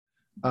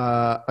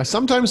I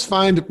sometimes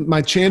find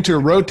my chanter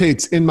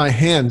rotates in my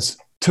hands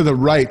to the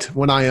right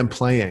when I am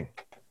playing.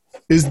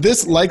 Is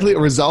this likely a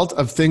result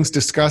of things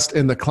discussed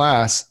in the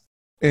class?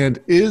 And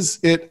is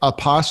it a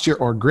posture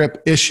or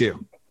grip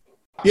issue?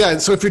 Yeah,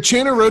 so if your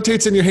chanter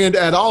rotates in your hand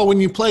at all when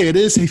you play, it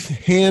is a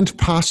hand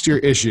posture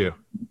issue.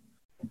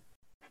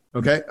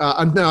 Okay,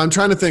 I'm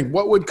trying to think,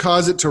 what would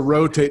cause it to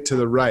rotate to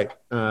the right?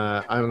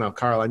 I don't know,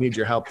 Carl, I need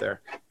your help there.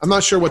 I'm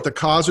not sure what the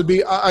cause would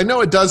be. I know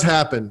it does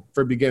happen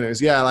for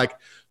beginners. Yeah,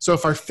 so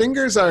if our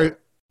fingers are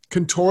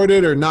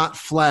contorted or not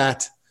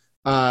flat,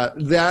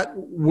 that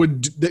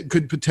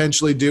could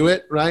potentially do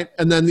it, right?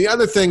 And then the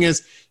other thing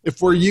is,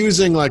 if we're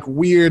using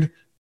weird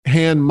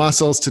hand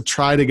muscles to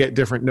try to get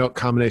different note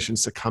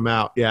combinations to come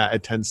out, yeah,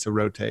 it tends to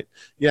rotate.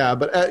 Yeah,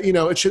 but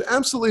it should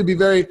absolutely be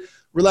very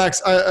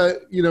relaxed.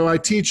 I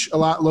teach a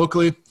lot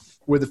locally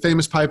with a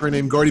famous piper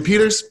named Gordy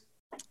Peters,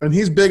 and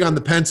he's big on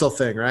the pencil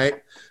thing,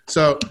 right?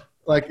 So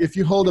if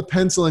you hold a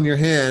pencil in your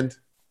hand,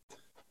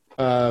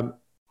 someone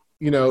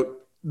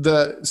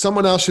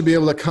else should be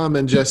able to come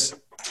and just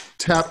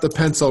tap the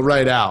pencil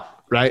right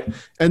out, right?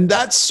 And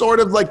that's sort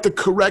of the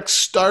correct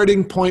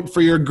starting point for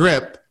your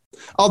grip.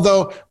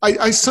 Although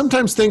I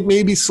sometimes think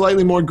maybe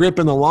slightly more grip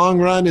in the long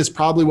run is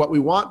probably what we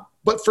want.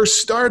 But for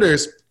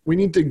starters, we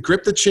need to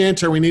grip the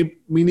chanter. We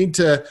need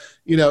to,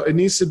 it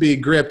needs to be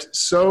gripped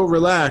so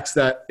relaxed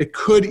that it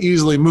could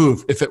easily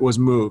move if it was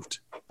moved.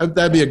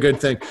 That'd be a good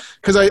thing.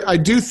 Because I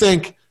do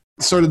think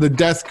sort of the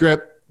death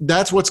grip,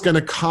 that's what's going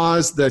to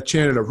cause the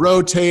chanter to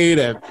rotate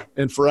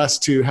and for us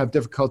to have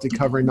difficulty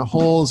covering the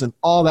holes and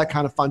all that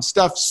kind of fun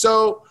stuff.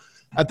 So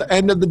at the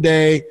end of the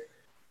day,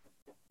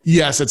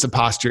 yes, it's a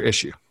posture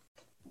issue.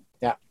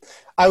 Yeah.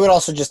 I would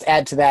also just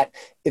add to that,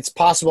 it's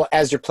possible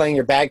as you're playing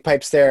your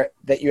bagpipes there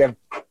that you have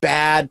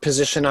bad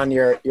position on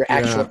your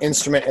actual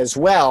instrument as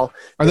well.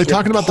 Are they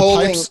talking about the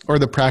pipes or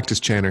the practice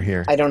chanter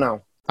here? I don't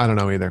know. I don't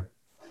know either.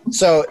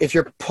 So if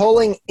you're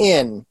pulling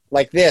in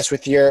like this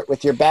with your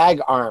bag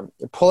arm,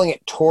 you're pulling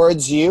it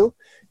towards you,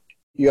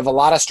 you have a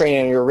lot of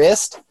strain on your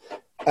wrist,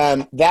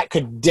 that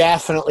could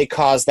definitely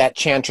cause that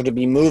chanter to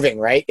be moving,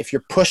 right? If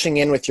you're pushing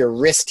in with your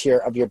wrist here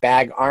of your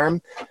bag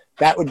arm,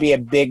 that would be a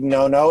big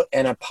no-no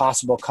and a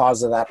possible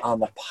cause of that on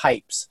the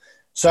pipes.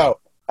 So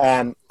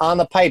on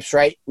the pipes,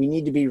 right, we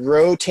need to be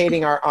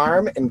rotating our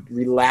arm and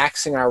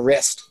relaxing our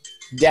wrist.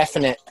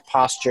 Definite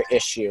posture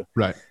issue.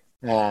 Right.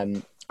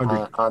 On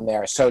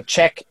there. So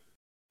check,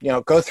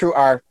 go through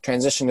our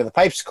Transition to the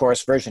Pipes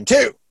course, version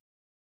 2,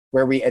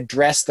 where we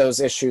address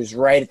those issues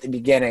right at the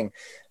beginning.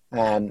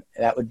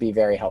 That would be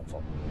very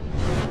helpful.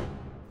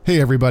 Hey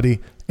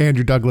everybody,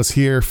 Andrew Douglas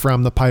here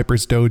from the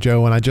Piper's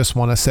Dojo, and I just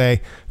want to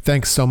say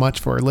thanks so much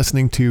for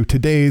listening to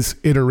today's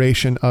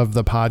iteration of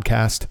the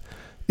podcast.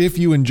 If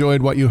you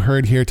enjoyed what you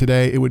heard here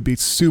today, it would be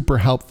super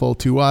helpful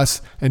to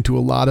us and to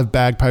a lot of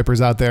bagpipers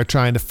out there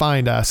trying to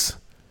find us.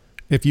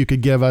 If you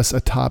could give us a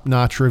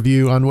top-notch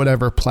review on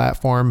whatever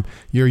platform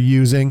you're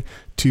using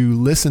to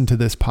listen to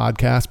this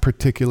podcast,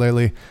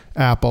 particularly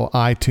Apple,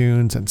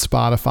 iTunes, and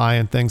Spotify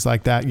and things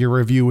like that, your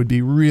review would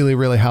be really,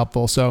 really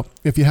helpful. So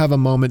if you have a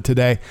moment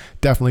today,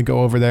 definitely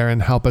go over there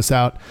and help us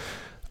out.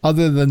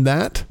 Other than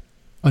that,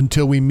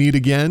 until we meet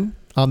again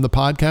on the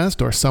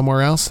podcast or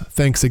somewhere else,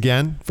 thanks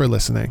again for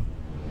listening.